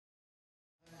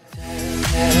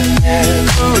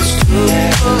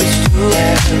I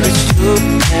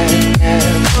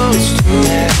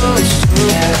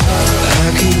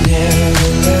can never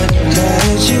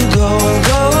let you go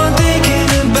on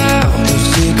thinking about those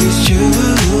secrets true.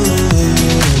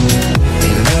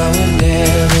 And I would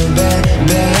never bet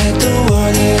the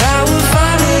world that I would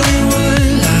find anyone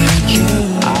like you.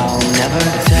 I'll never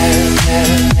tell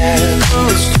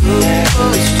it's true,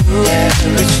 it's true, it's true,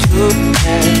 it's true,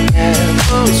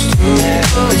 it's true,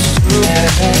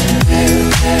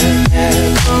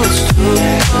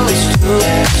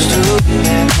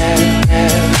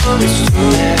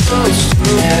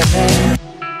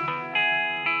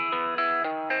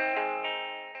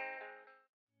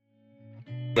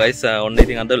 guys ඔන්න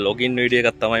ඉතින් අද login video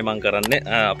එකක් තමයි මම කරන්නේ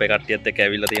අපේ කට්ටියත් එක්ක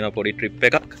ඇවිල්ලා තියෙන පොඩි ට්‍රිප්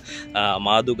එකක්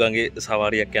මාදු ගඟේ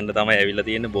සවාරියක් යන්න තමයි ඇවිල්ලා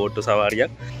තියෙන්නේ බෝට්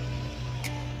සවාරියක්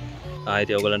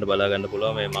ඉතින් ඔයගලන්ට බලා ගන්න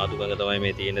පුළුවන් මේ මාදු ගඟ තමයි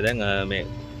මේ තියෙන්නේ දැන් මේ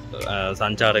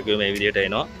සංචාරකයෝ මේ විදියට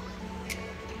එනවා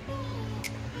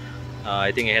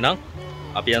ඉතින් එහෙනම්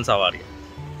අපි යන් සවාරිය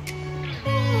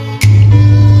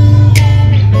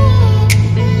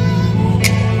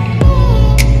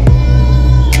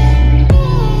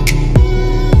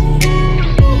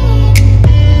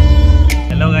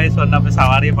ඔන්න අපි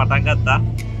සවාරිය පටන් ගත්තා.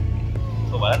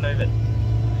 බලන්න ඔය පැත්ත.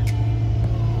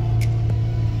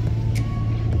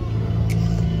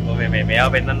 ඔය මේ මෙයා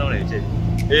පෙන්නන්න ඕනේ විශේෂ.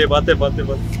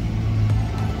 පස්සේ.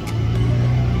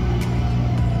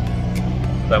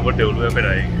 සපෝට් එවුලුවේ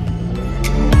පෙරයි.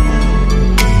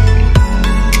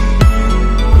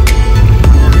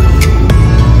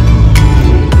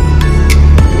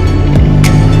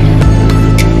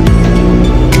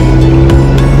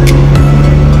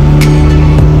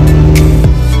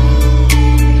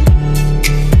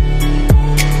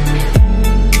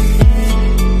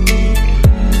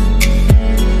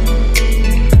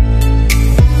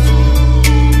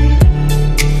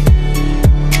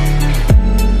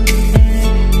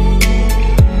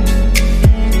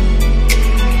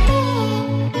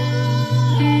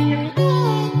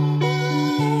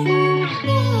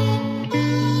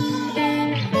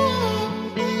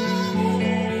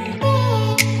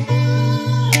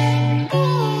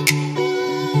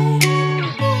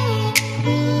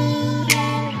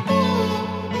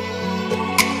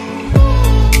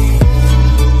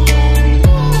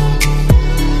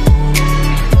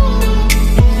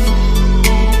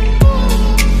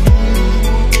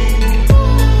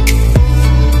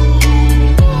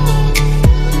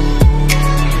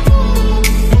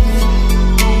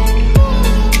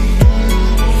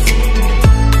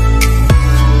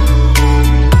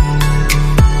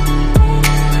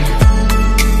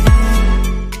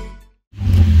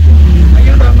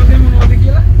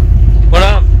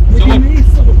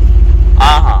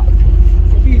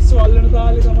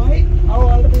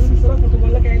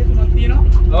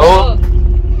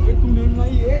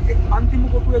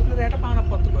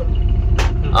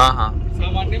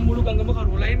 सामान्य मुළු ගඟම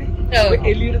කරවලයිනේ. ඔය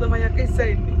එළියට තමයි යක ඉස්සා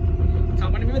ඉන්නේ.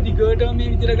 සාමාන්‍ය මේ දිගට මේ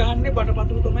විදිහට ගහන්නේ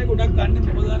බටපතුරු තමයි ගොඩක් ගන්න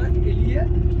මොකද අර එළිය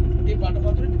ඒ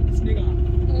බටපතුරු ඉස්නේ ගන්න.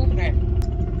 නෑ.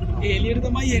 ඒ එළියට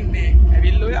තමයි එන්නේ.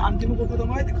 ඇවිල්ලා ඔය අන්තිම කොට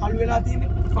තමයි කළු වෙලා තියෙන්නේ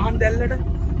පහන් දැල්ලට.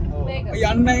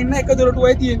 යන්න ඉන්න එක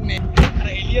දොරටුවයි තියෙන්නේ. අර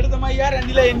එළියට තමයි යා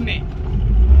රැඳිලා එන්නේ.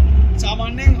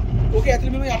 සාමාන්‍යයෙන් ඕකේ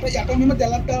ඇතුළේ මෙම යට මෙම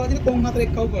දැලක් දාලා තියෙන කොන් හතර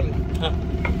එක්කව කරලා.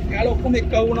 යාලා ඔක්කොම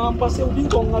එක්කව වුණාන් පස්සේ උඩින්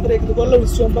කොන් හතර එකතු කරලා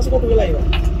උස්සුවන් පස්සේ කොට වෙලා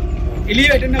ඉවරයි. එළිය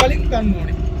වැටෙන්න කලින් ගන්න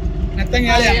ඕනේ. නැත්තම්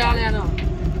යාලා යනවා.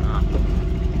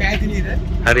 පැහැදිලිද?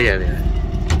 හරි.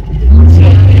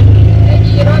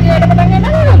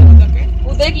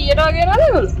 උදේ කීයට වගේ යනවද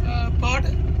ඒගොල්ලෝ? පාට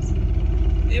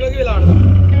ඒ වගේ වෙලාවට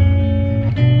තමයි.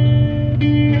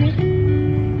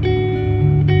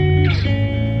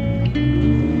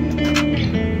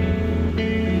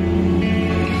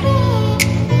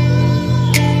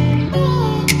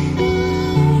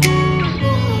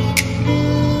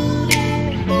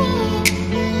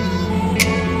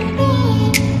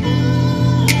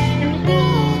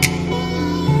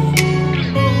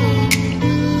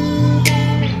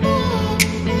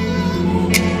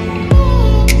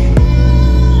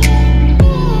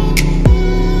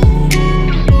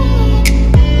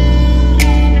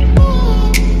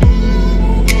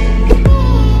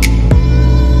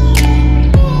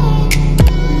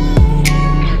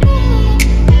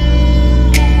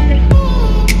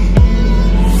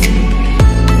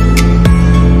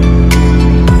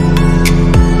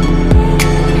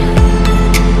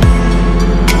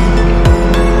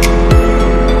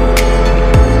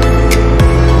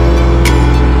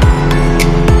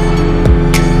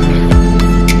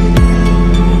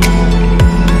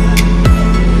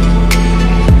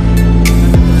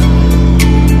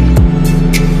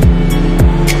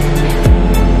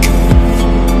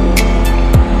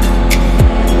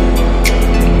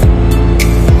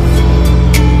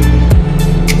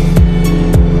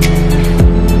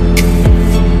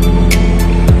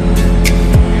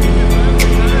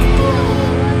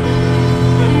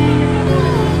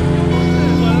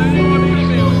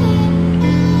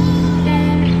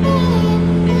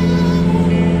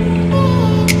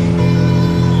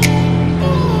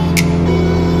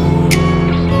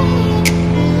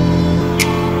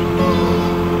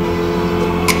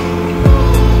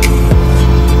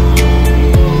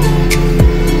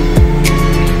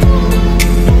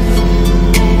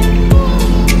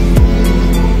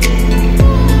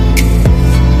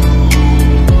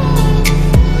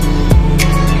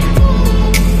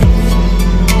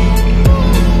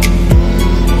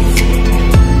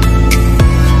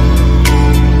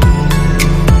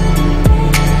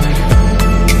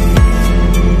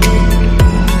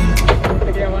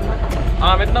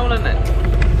 කමෙන්ට් නවලන්නේ නැහැ.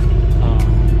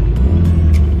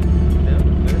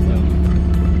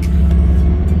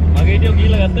 මගේ වීඩියෝ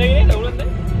ගිහලා ගත්තා කියන්නේ නවලන්නේ.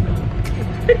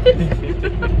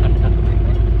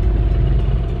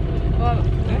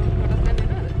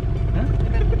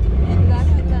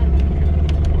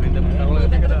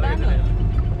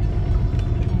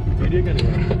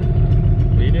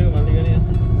 Video mandi kan ya?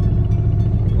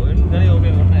 Oh ini kan oke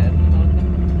warna ya?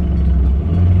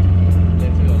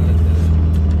 Let's go.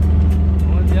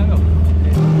 Mau dianggap?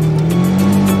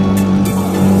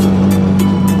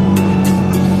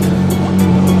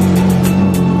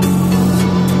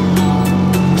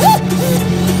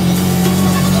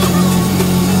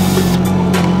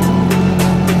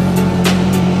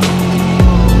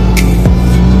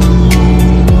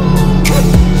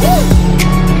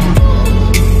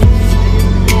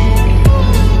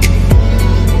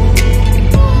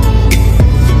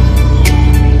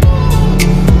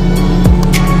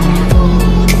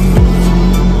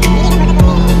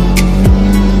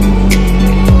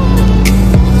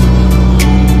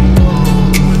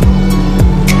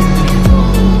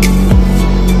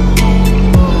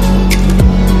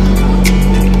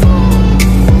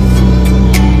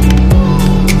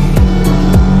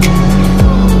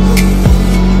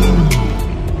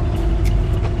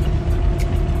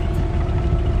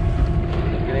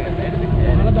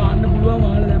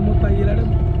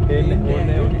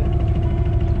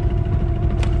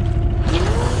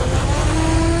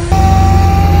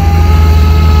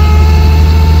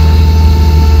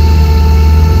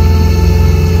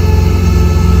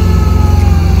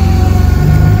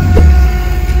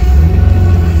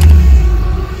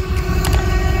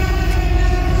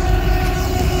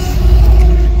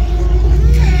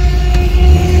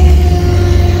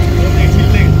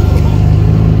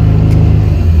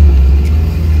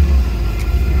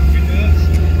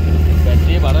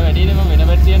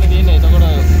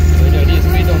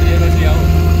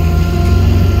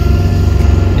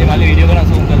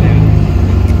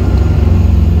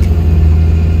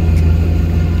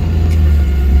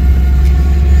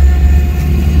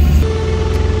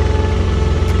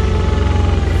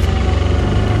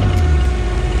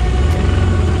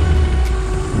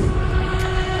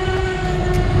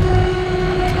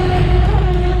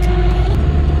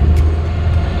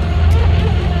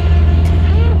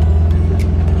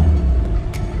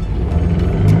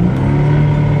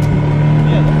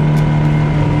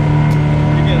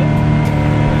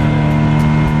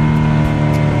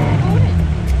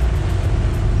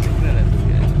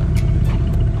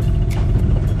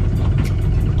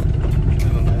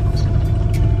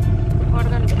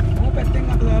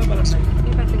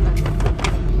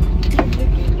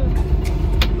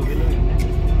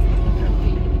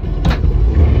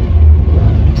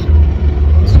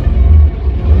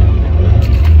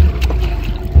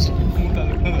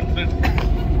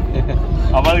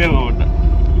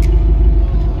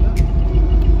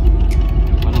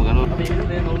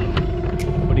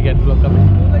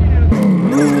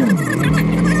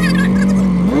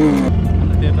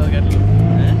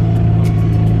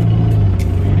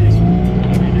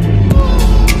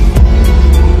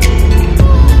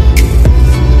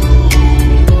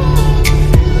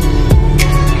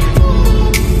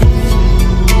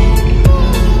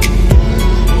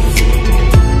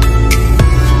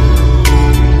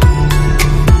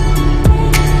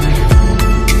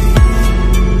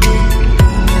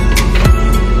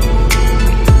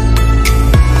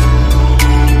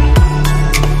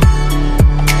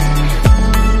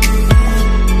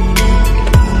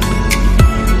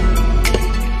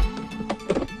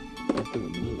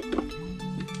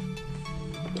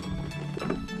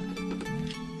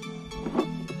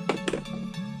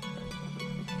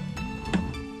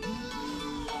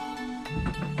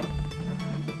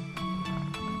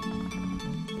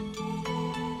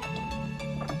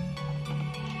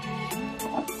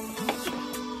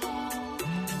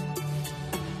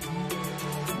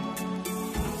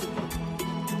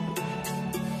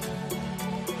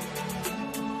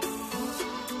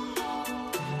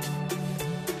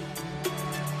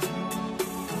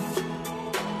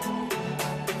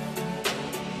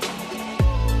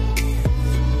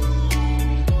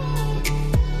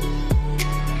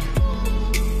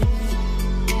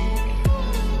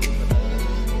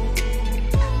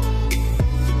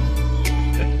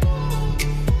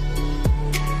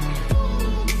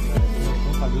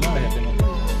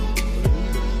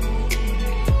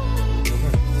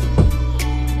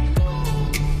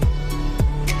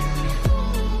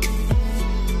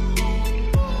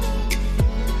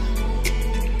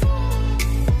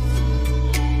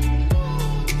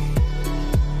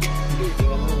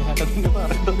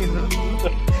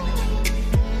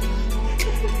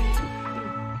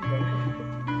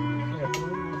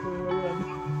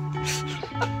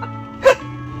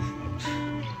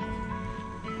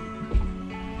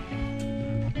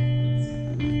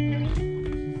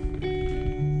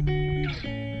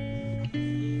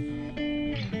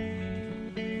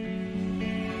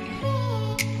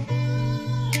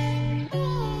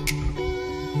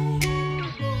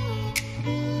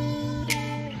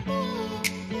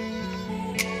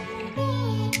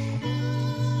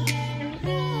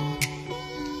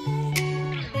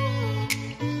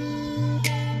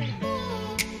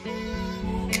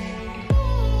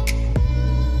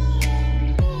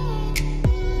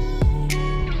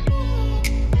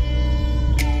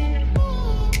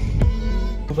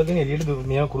 බෝට්ටුවකින් එළියට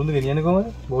මේවා කුරුඳු ගෙනියන්නේ කොහමද?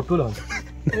 බෝට්ටුවල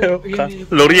වගේ.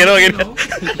 ලොරි යනවා වගේ.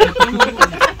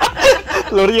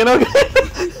 ලොරි යනවා වගේ.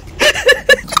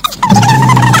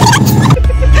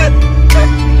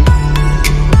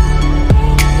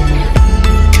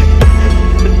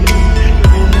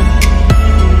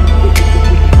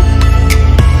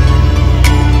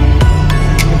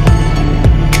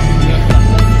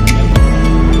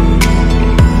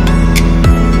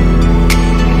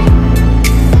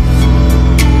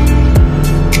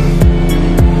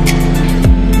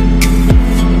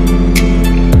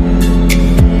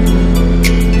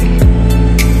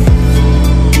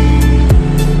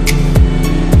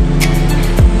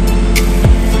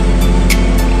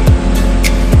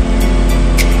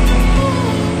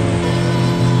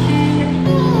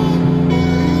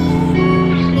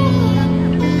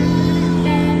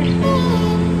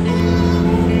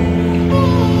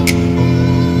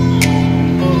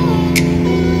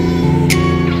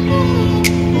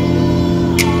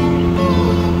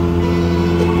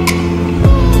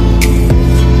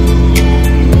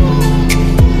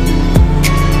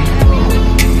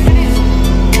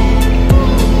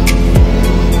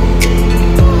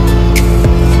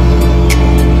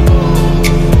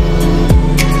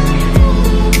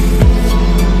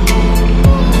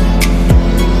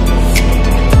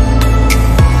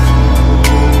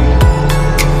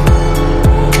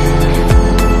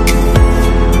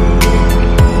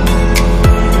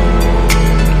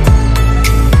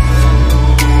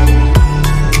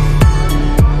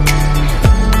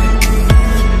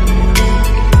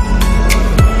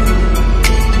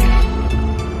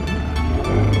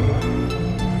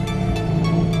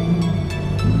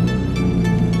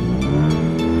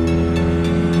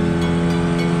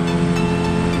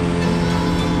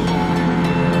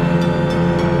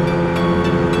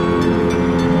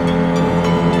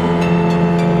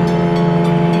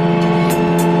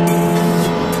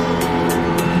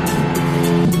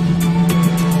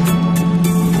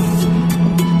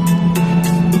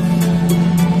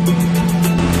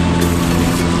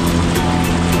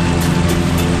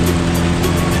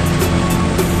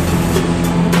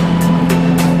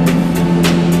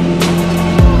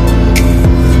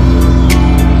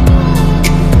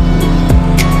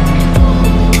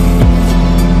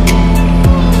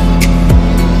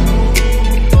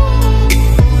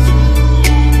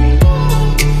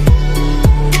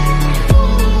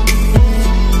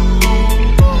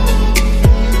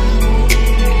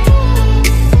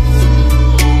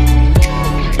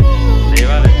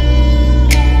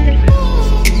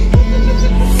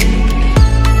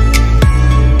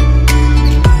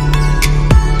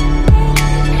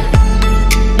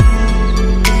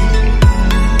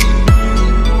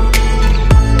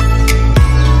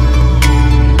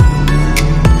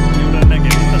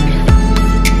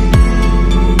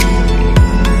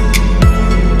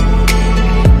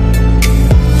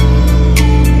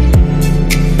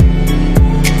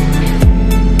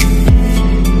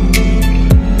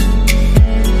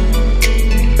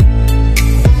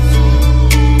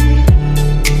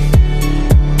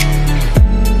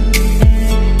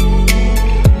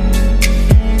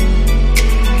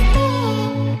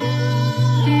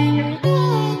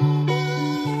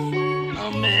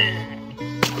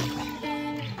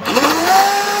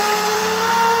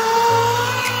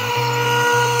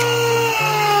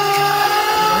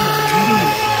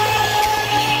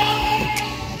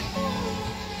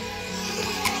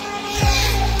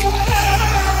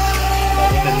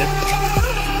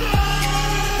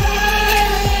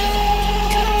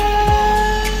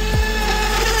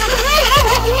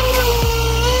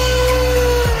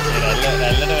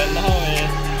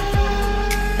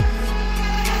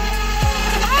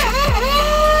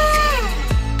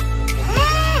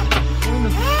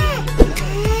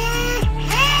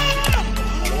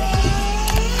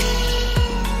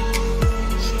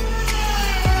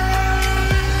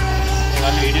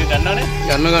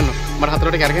 ගන්න මට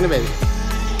හතරට කරගෙන බැරි.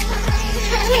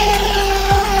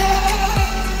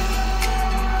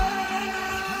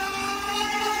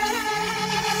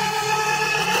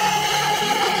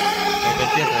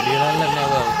 ඒකත් හදියලා නෑ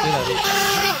ඔය ඔතේලා දේ.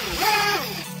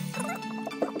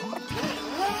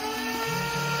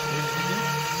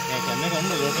 ඒ කන්නේ ගන්න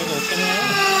ලෝකෙක ඔක්කොම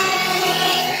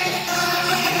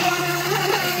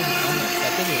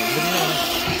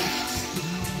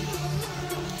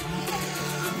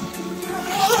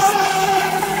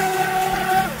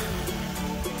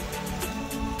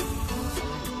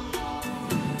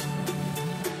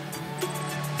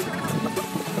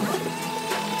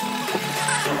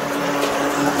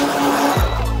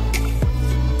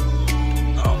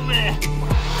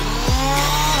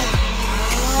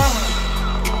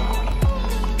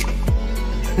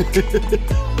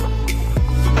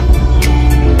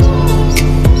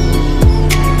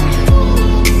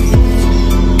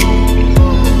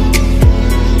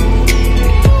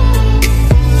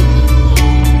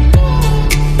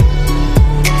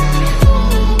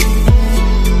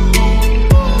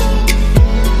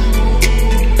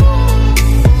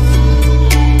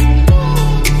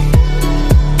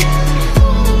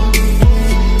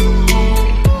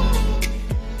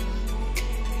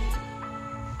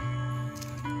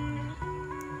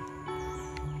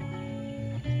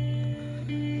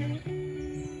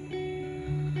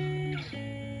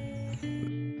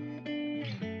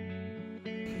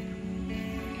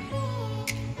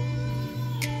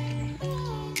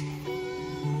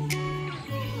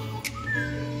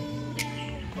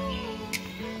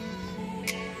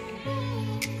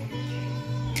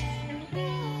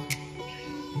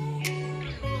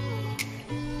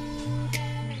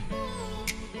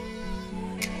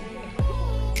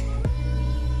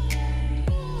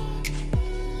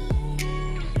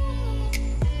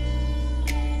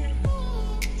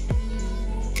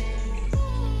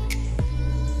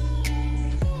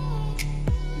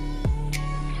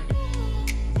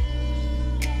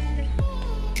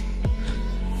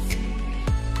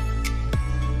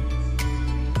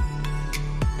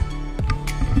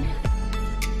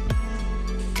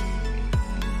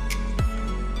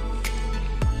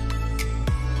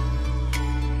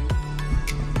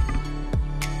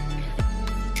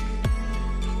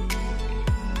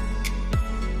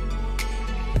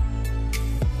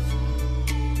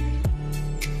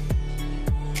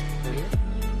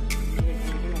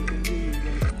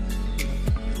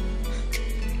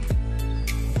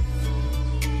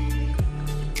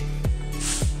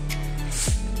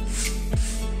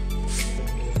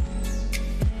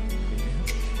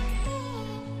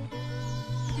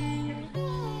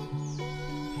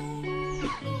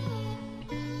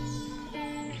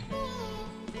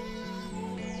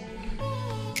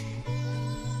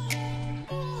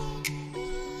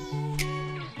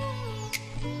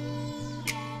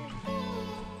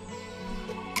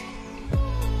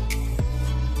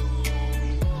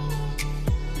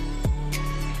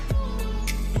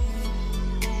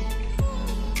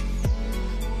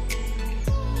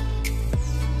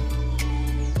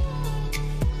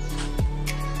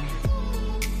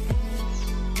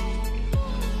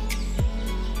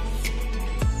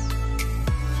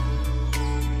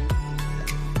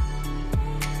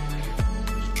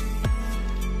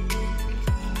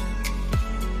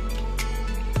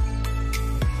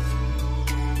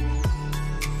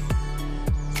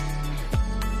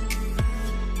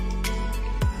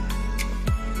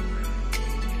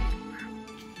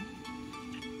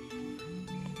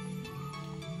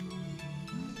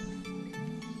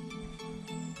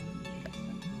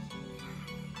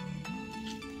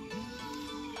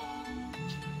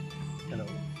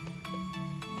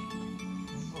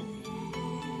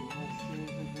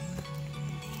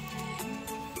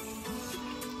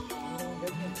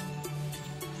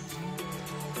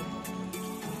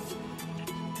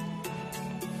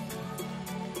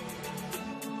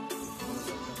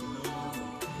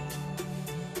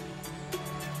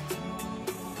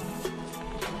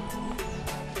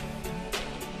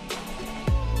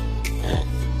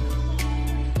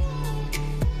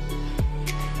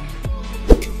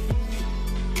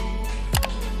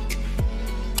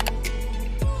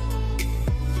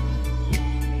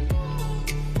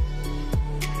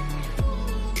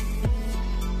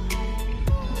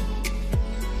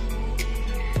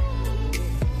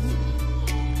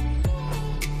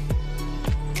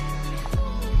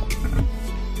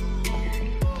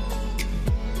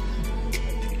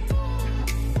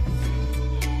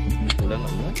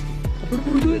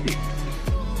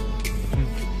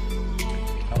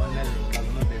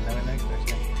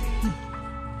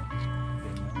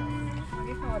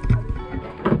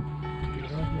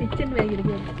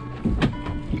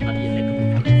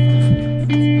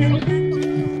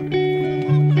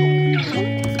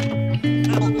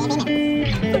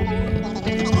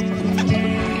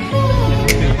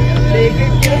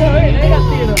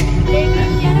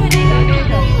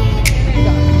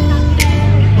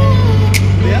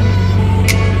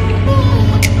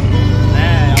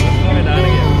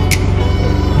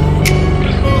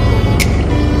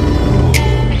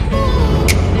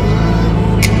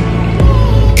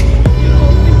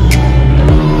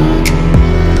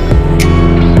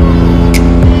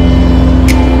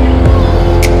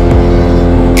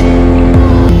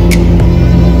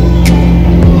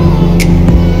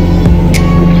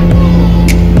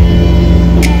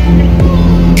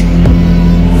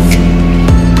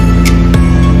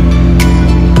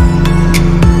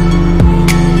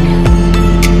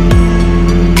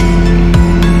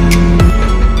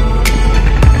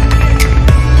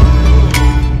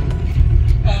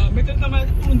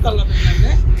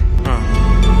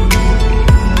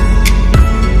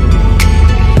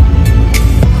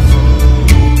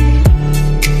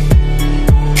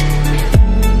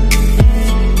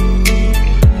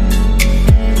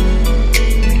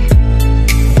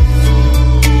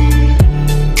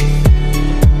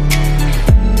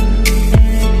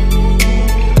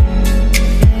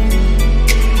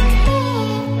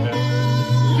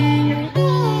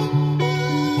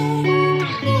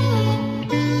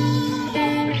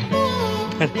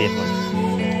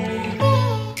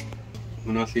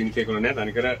මිනිකේ කොන නෑ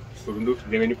තනිකර කුරුඳු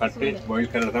දෙවෙනි පට්ටේ බොයිල්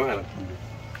කරලා තමයි අරන්.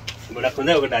 ගොඩක්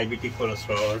හොඳයි ඔක ඩයබටික්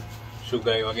කොලෙස්ටරෝල්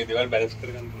සුගර් වගේ දේවල් බැලන්ස්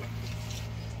කරගන්න පුළුවන්.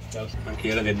 ඊට මම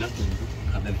කියලා දෙන්නම් කුරුඳු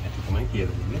හදන්න හැටි තමයි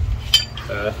කියලා දෙන්නේ.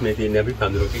 මේ තියෙන්නේ අපි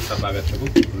කඳුරකින් කපාගත්තපු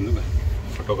කුරුඳු ගන්න.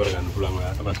 ෆොටෝ කරගන්න පුළුවන්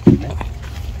ඔයාලට පස්සේ.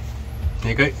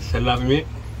 මේක ඉස්සෙල්ලා අපි මේ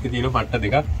තියෙන පට්ට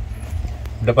දෙකක්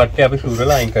උඩ පට්ටේ අපි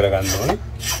සූරලා අයින් කරගන්න ඕනේ.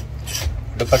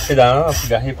 උඩ පට්ටේ දානවා අපි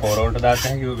ගහේ පොරවලට දාන්න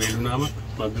හැකියි වේලුනාම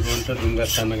මදුරුවන්ට දුම්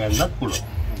ගන්න ගන්නත් පුළුවන්.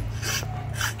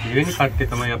 මෙවැනි පට්ටේ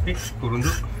තමයි අපි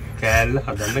කුරුඳු කෑල්ල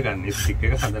හදන්න ගන්න. ස්ටික්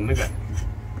එක හදන්න ගන්න.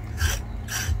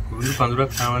 කුරුඳු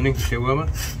පඳුරක් සාමාන්‍යයෙන් හිටෙවුවම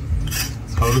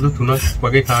අවුරුදු 3ක්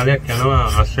වගේ කාලයක් යනවා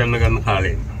අස්වැන්න ගන්න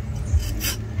කාලේ.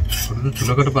 අවුරුදු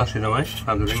 3කට පස්සේ තමයි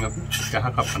පඳුරෙන් අපි ගහ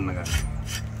කපන්න ගන්න.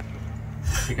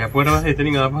 ඒක කැපුවට පස්සේ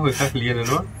එතනින් ආපහු එකක්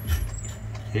ලියනවා.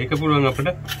 ඒක පුළුවන් අපිට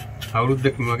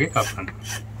අවුරුද්දකින් වගේ කපන්න.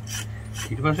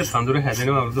 ඊට පස්සේ පඳුර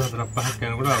හැදෙනවා අවුරුදු 4-5ක්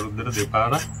යනකොට අවුරුද්දට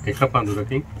දෙපාරක් එක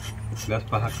පඳුරකින් ගස්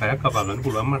 5-6ක් කපා ගන්න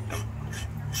පුළුවන් මට්ටම.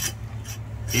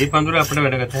 මේ පඳුර අපිට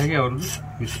වැඩ ගත හැකි අවුරුදු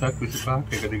 20ක් 25ක්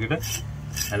එක දිගට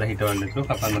ඇල හිටවන්න නැතුව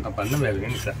කපන්න බැරි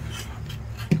නිසා.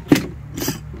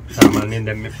 සාමාන්‍යයෙන්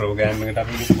දැන් මේ ප්‍රෝග්‍රෑම් එකට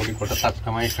අපි පොඩි කොටසක්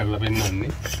තමයි කරලා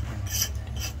පෙන්නන්නේ.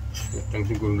 නැත්නම්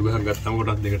කුරුඳු ගහක් ගත්තම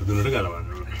කොටස් දෙකට තුනකට ගලවන්න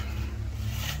ඕනේ.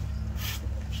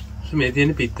 මේ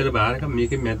තියෙන පිත්තල බාරක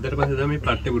මේකෙන් මැද්දට පස්සේ තමයි මේ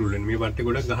පට්ටේ බුරුලෙන්නේ. මේ පට්ටේ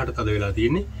ගොඩක් ගහට තද වෙලා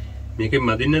තියෙන්නේ. මේකෙන්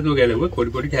මදින්න නැතුව ගැලවුවා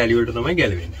පොඩි කෑලි වලට තමයි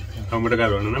ගැලවෙන්නේ. කවුමට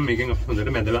ගලවන්න නම් මේකෙන් අපි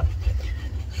හොඳට මැදලා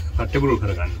පට්ටේ බුරුල්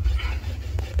කරගන්න.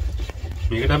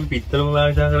 මේකට අපි පිත්තලම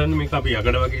භාවිතා කරන්නේ මේක අපි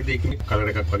යකඩ වගේ දෙයකින් කලර්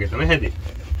එකක් වගේ තමයි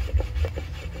හැදෙන්නේ.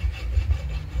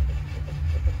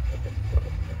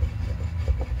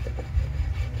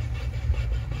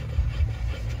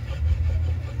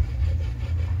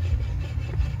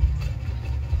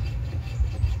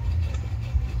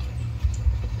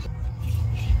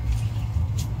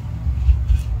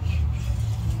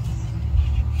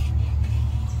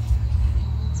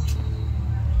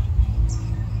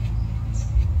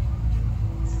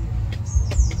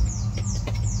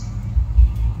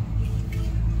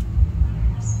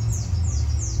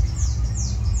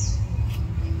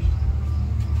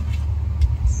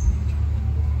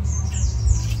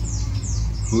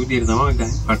 විදියට තමයි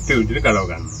ගන්න පට්ටේ විදියට ගලව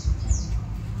ගන්න.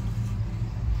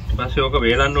 ඊට පස්සේ ඕක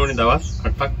වේලන්න ඕනේ දවස්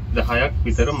 8ක් 10ක්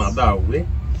විතර මද ආවුවේ.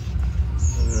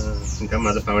 නිකන්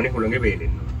මද පවන්නේ හුළඟේ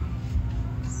වේලෙන්න.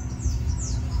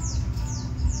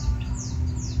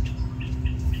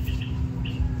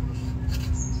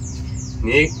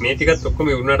 මේ ටිකත් ඔක්කොම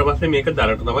වුණාට පස්සේ මේක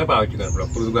දරට තමයි පාවිච්චි කරන්න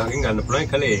පුළුවන්. පුරුදු ගහකින් ගන්න පුළුවන්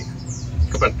එකලේ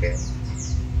එක පට්ටේ.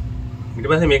 ඊට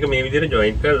පස්සේ මේක මේ විදියට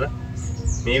ජොයින්ට් කරලා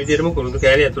මේ විදිහටම කුරුඳු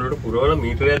කෑලි ඇතුළට පුරවලා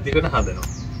මීටරයක් දිගට හදනවා.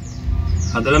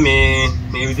 හදලා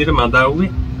මේ විදිහට මදාවුවේ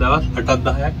දවස්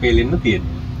 8-10ක් වේලෙන්න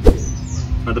තියෙනවා.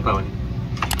 මද පවන්නේ.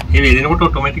 මේ වේලෙනකොට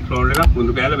ඔටෝමැටික් රෝල් එකක්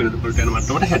කුරුඳු කෑල්ල වෙනද පොළට යන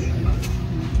මට්ටමට හැදෙනවා.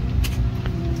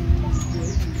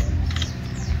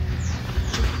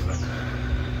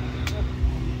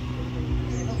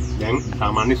 දැන්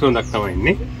සාමාන්‍ය සුවඳක් තමයි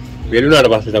ඉන්නේ.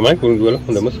 වේලුණාට පස්සේ තමයි කුරුඳු වල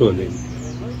හොඳම සුවඳ එන්නේ.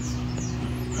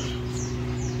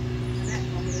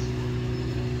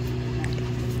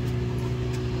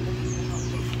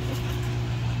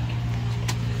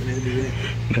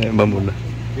 බම්බුන්න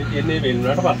මේ කියන්නේ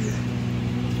වේලුණාට පස්සේ.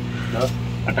 දවස්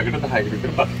 8කට 10කට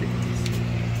විතර පස්සේ.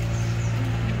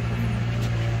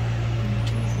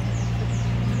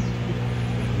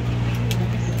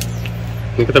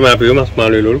 මේක තමයි අපි මස්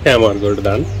මාළු වල කැම වර්ග වලට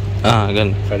දාන්න.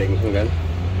 ගන්න. කඩේකින් ගන්න.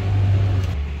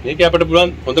 මේක අපිට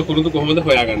පුළුවන් හොඳ කුරුඳු කොහොමද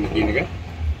හොයාගන්න කියන එක.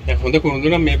 දැන් හොඳ කුරුඳු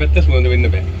නම් මේ පැත්ත සුවඳ වෙන්න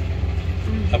බෑ.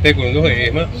 අපේ කුරුඳු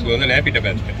එහෙම සුවඳ නෑ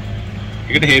පිටපැත්ත.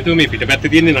 ඒකට හේතුව මේ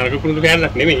පිටපැත්තේ තියෙන නරක කුරුඳු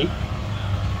කෑල්ලක් නෙමෙයි.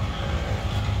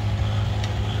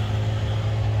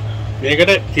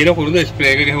 මේකට තියෙන කුරුඳු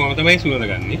ස්ප්‍රේ එක ගහුවම තමයි සුවඳ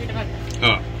ගන්නෙ.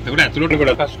 ඒකට ඇතුළට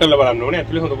කොට ටච් කරලා බලන්න ඕනේ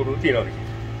ඇතුළේ හොඳ කුරුඳු තියෙනවද කියලා.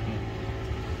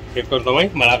 ඒක තමයි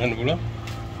මලා ගන්න පුළුවන්.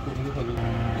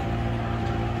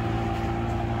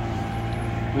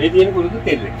 මේ තියෙන කුරුඳු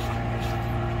තෙල්ලේ.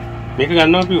 මේක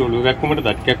ගන්නවා අපි ඔලුව කැක්කුමට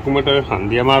දත් කැක්කුමට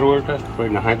හන්දිය අමාරු වලට ඔය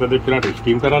නහය තද විතරට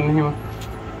ස්ටීම් කරන්න එහෙම.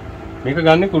 මේක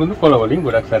ගන්න කුරුඳු කොළ වලින්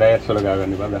ගොඩක් සැරෑස් වල ගා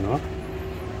ගන්න බදනවා.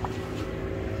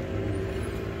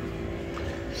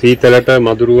 සීතලට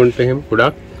මදුරුවන්ට එහෙම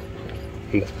ගොඩක්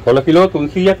කොළ කිලෝ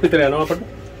 300ක් විතර යනවා අපට.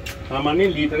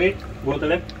 සාමාන්‍යයෙන් ලීටරේ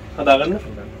බෝතලයක් හදාගන්න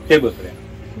තේ බෝතලයක්.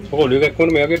 ඔක ඔලුව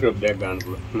කැක්කුමට මේ වගේ ඩ්‍රොප් දෙයක් ගන්න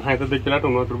පුළුවන්. නහය තද විතරට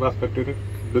උණු වතුර බාස්කට්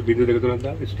එකට බිඳු දෙක තුනක්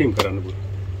දාලා ස්ටීම් කරන්න පුළුවන්.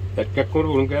 දැක්කක්කොර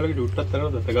උණු කෑල්ලක ඩුට්ටක් තරව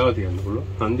දත ගාව තියන්න පුළුවන්.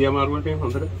 හන්දිය අමාරු වලට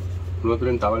හොඳට උණු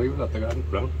වතුරෙන් තවලිව දත ගන්න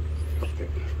පුළුවන්.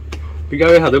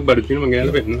 පිගාවේ හදපු බඩු තියෙන මම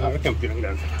ගෑනලා පෙන්නනවා කැම්පි නම්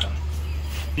ගන්න.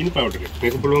 ඉන් පවුඩර් එක.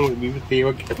 මේක පුළුවන් විවිධ තේ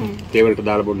වගේ තේ වලට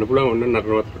දාලා බොන්න පුළුවන්. ඔන්න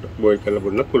නතරවත්කට බෝයිල් කරලා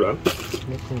බොන්නත් පුළුවන්.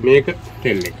 මේක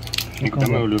තෙල් එක. ඒක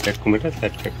තමයි ඔලුව කැක්කුමට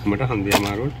සැට් කැක්කුමට හන්දිය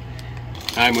අමාරුවට.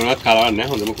 ආයි මොනවත් කලවන්නේ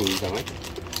නැහැ හොඳම කුරුළු තමයි.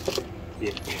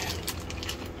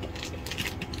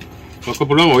 ඔක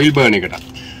පුළුවන් ඔයිල් බර්න් එකට.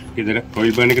 ගෙදර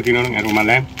ඔයිල් බර්න් එක තියෙනවා නම් අර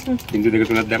මලෑම් බින්දු දෙක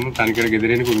තුනක් දැම්මම තනිකර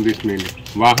ගෙදර එන කුරුළු ස්මෙල් එක.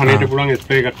 වාහනේට පුළුවන්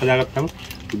ස්ප්‍රේ එකක් හදාගත්තම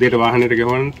උදේට වාහනේට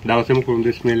ගෙවන දවසේම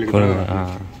කුරුළු ස්මෙල් එක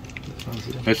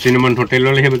තමයි. සිනමන් හොටෙල්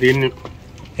වල එහෙම තියෙන්නේ.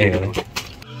 ඒක.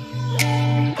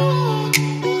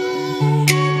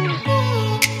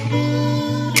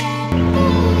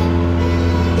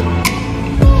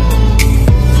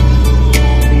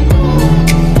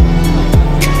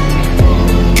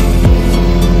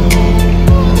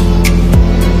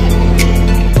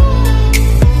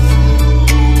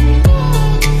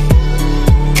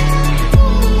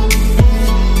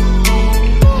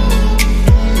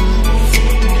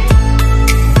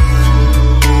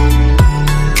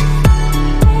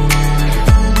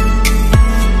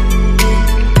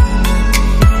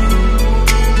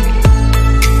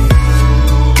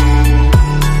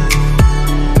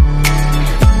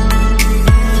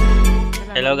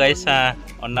 හෙලෝ ගයිස්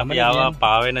ඔන්න අපි ආවා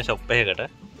පාවෙන ෂොප් එකකට.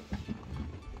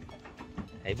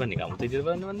 ඇයි බන්නේ කමුතු ඉදිරිය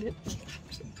බලන්න වන්දිය.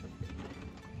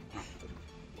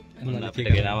 ඔන්න අපිට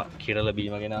ගෙනාවා කිරල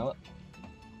බීම ගෙනාවා.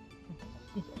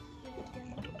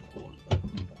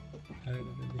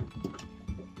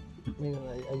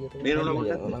 මේ නෝන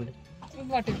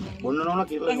බොන්න නෝන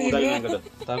කියලා හොඳයි නේද?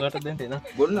 තාකට දෙන්න එන.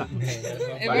 බොන්න.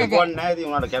 බඩ බොන්න නැහැ ඉතින්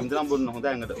උනාට කැමති නම් බොන්න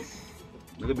හොඳයි නේද?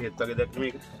 මේක බෙහෙත් වගේ දැක්ක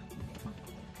මේක.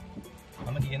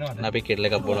 අපි කෙල්ල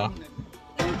එකක් බොනවා.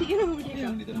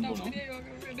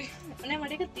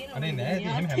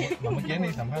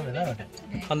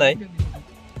 හොඳයි.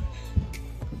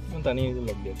 මම තනියම ඉතින්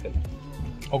බ්ලොග් එකක් කරනවා.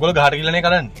 ඔයගොල්ලෝ ගහට ගිහලානේ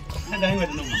කරන්නේ.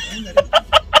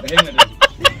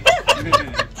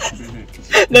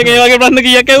 දැන් ඒ වගේ ප්‍රශ්න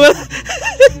කීයක් ඇහුවද?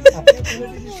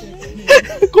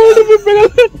 කොහොමද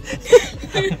පිප්පෙන්නේ?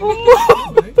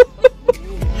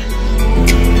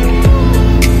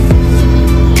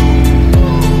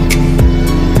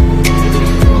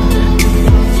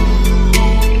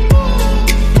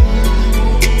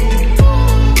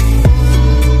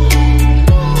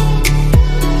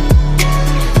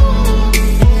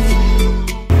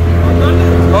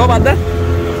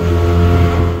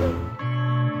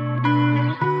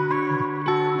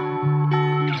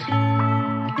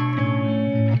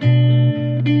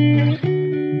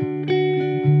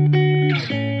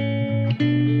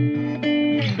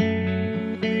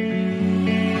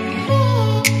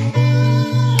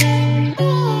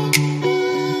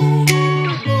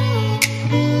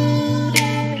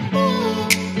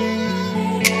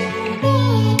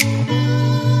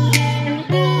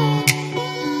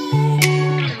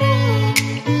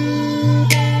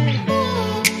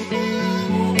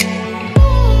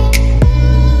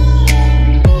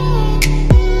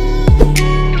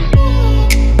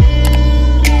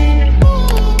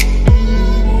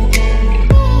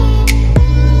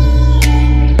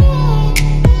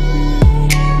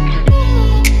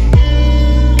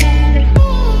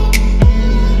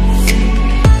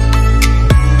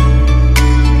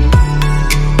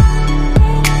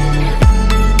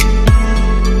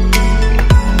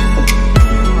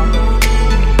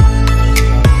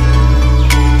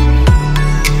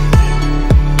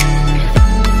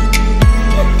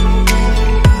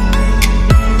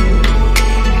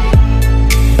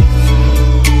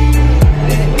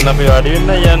 අපි වැඩි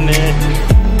වෙන්න යන්නේ.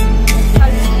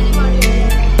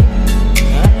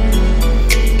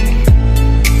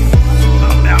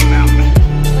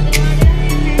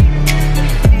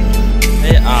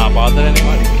 පාදරනේ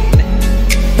මාරි.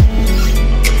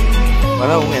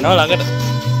 බලන්න උන් එනවා ළඟට.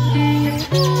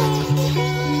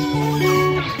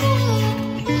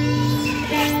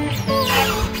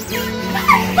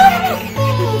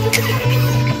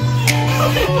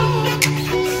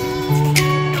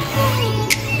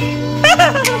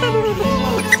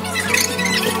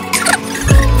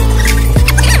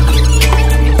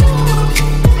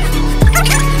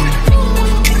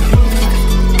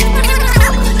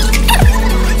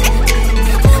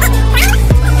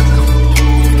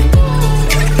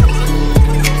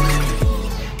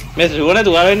 මේ සුවනේ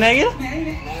තුවාල වෙන්නේ නැහැ කියලා?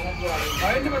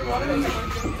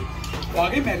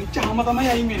 වගේ මැරිච්චාම තමයි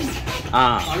අයින් වෙන්නේ.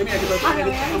 වගේ මේ අඩිපස්සේ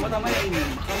මැරිච්චාම තමයි අයින්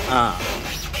වෙන්නේ.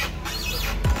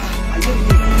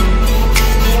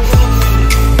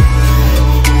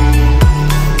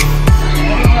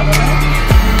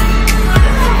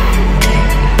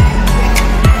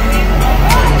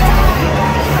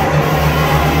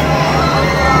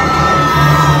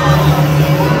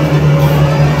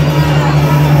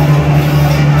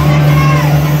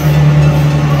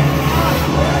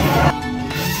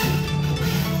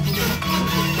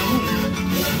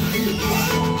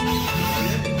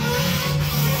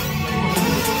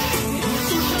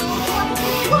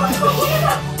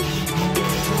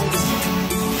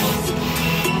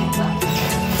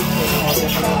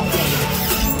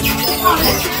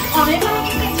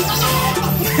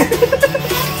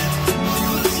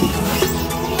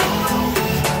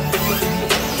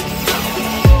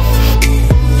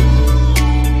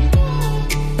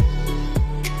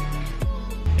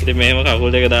 ඉතින් මේව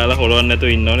කකුල් දෙක දාලා හොලවන්න නැතුව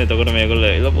ඉන්න ඕනේ. එතකොට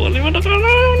මේගොල්ලෝ එලා පොලිමට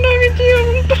කනවා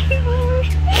කිචියන්ට.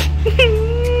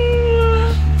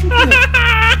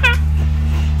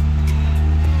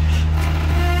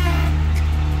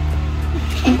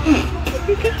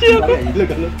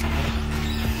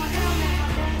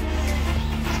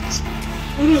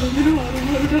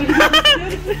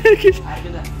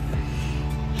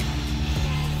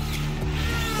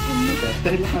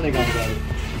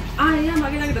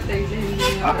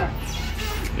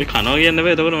 ඒ කනවා කියන්න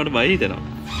බෑ. එතකොට මට බය හිතෙනවා.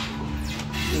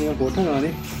 මේක කොට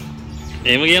ගානේ.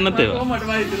 එහෙම කියන්නත් ඒවා. මට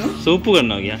බය හිතෙනවා. සූප්පු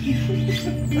කරනවා කියන්නේ.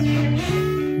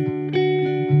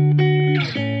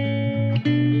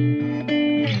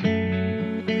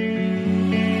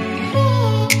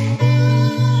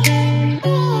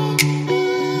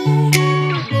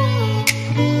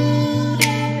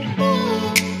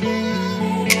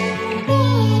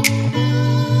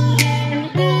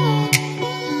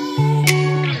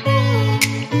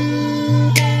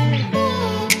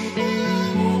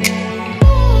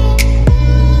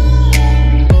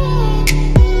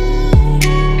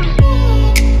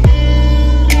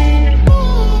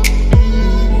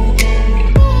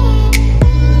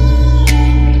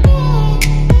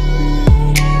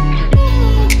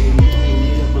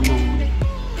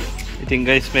 ඉතින්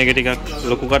ගයිස් මේක ටිකක්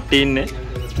ලොකු කට්ටිය ඉන්නේ.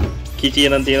 කිචිය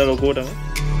නම් තියෙන ලොකුවටම.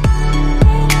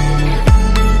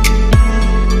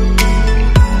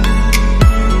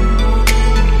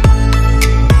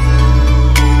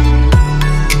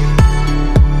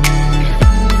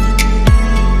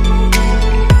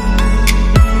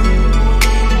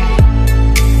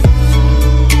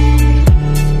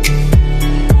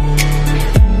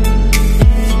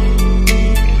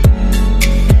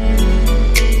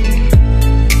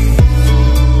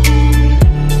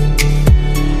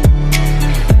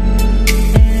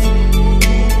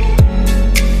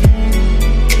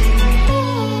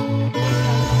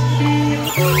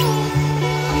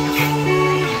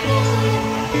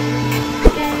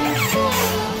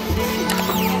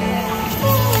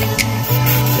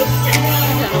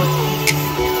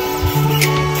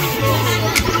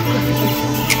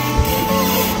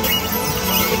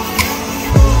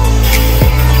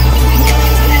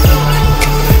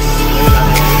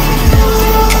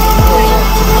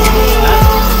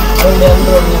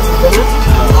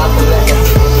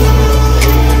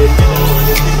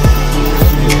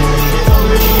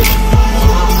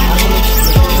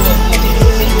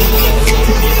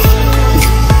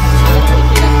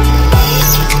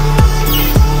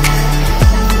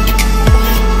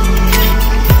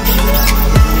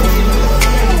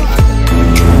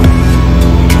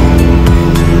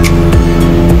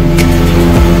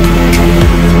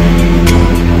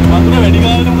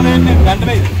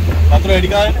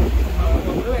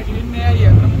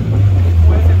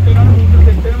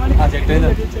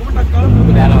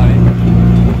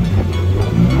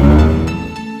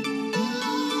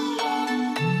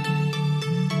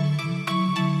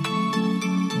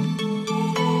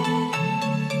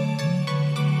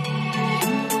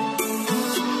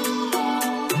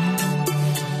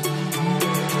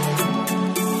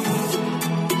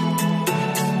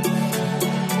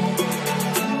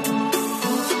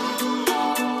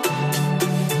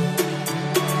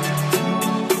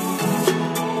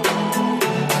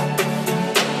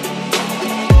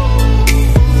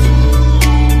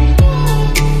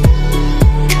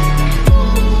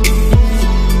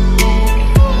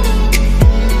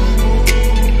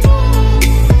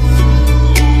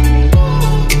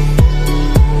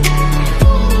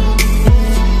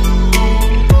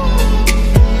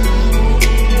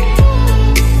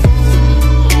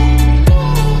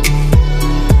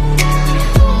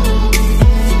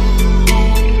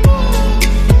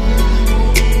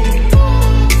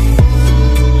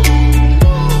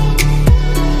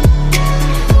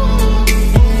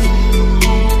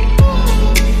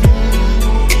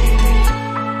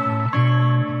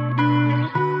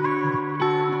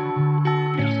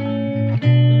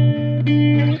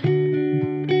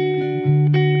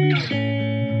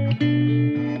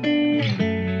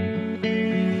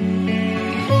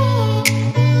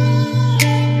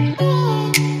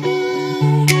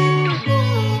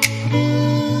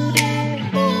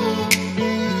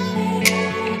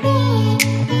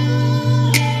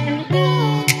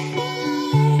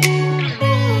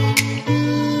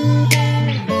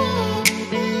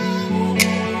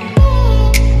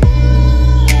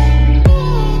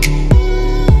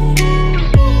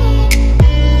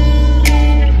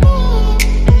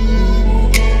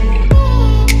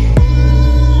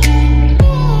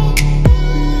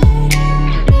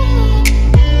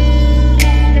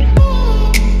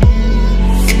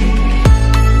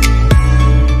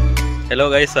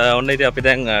 හෙලෝ ගයිස් ඔන්න ඉතින් අපි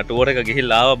දැන් ටුවර් එක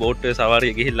ගිහිල්ලා ආවා බෝට්ටුවේ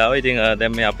සවාරිය ගිහිල්ලා ආවා. ඉතින්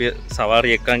දැන් මේ අපි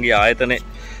සවාරිය එක්කන් ගිය ආයතනයේ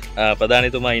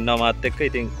ප්‍රධානීතුමා ඉන්නවා මාත් එක්ක.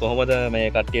 ඉතින් කොහොමද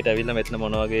මේ කට්ටියට ඇවිල්ලා මෙතන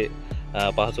මොන වගේ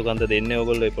පහසුකම්ද දෙන්නේ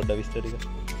ඕගොල්ලෝ ඒ පොඩ්ඩක් විස්තර ටික.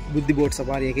 බුද්ධි බෝට්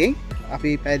සෆාරියකින්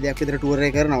අපි පැය දෙකක් විතර ටුවර්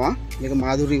එක කරනවා. මේක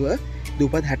මාදු රිවර්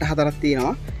දූපත් 64ක්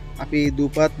තියෙනවා. අපි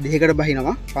දූපත් දෙකකට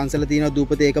බහිනවා. පන්සල තියෙනවා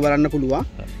දූපතේ ඒක බලන්න පුළුවන්.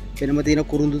 වෙනම තියෙන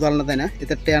කුරුඳු තලන තැන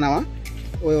එතට යනවා.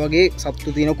 ඔය වගේ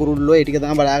සත්තු තියෙන කුරුල්ලෝ ඒ ටික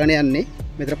තමයි බලාගෙන යන්නේ.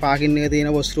 මෙතන පාකින් එක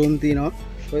තියෙනවා, වොෂ්රූම් තියෙනවා.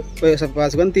 ඔය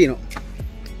සපපාසුකම් තියෙනවා.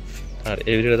 හරි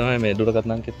ඒ විදිහට තමයි මේ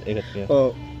දුරකථන අංකෙත් ඒකත් කියනවා. ඔව්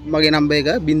මගේ නම්බර් එක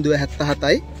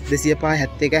 077යි 205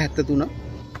 71 73.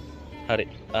 හරි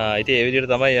ඉතින් ඒ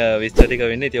විදිහට තමයි විස්තර ටික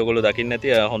වෙන්නේ. ඉතින් ඔයගොල්ලෝ දකින්න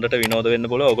නැති හොඳට විනෝද වෙන්න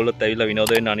පුළුවන්. ඔයගොල්ලොත් ඇවිල්ලා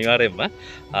විනෝද වෙන්න අනිවාර්යෙන්ම.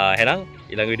 එහෙනම්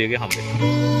ඊළඟ වීඩියෝ එකේ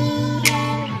හම්බෙමු.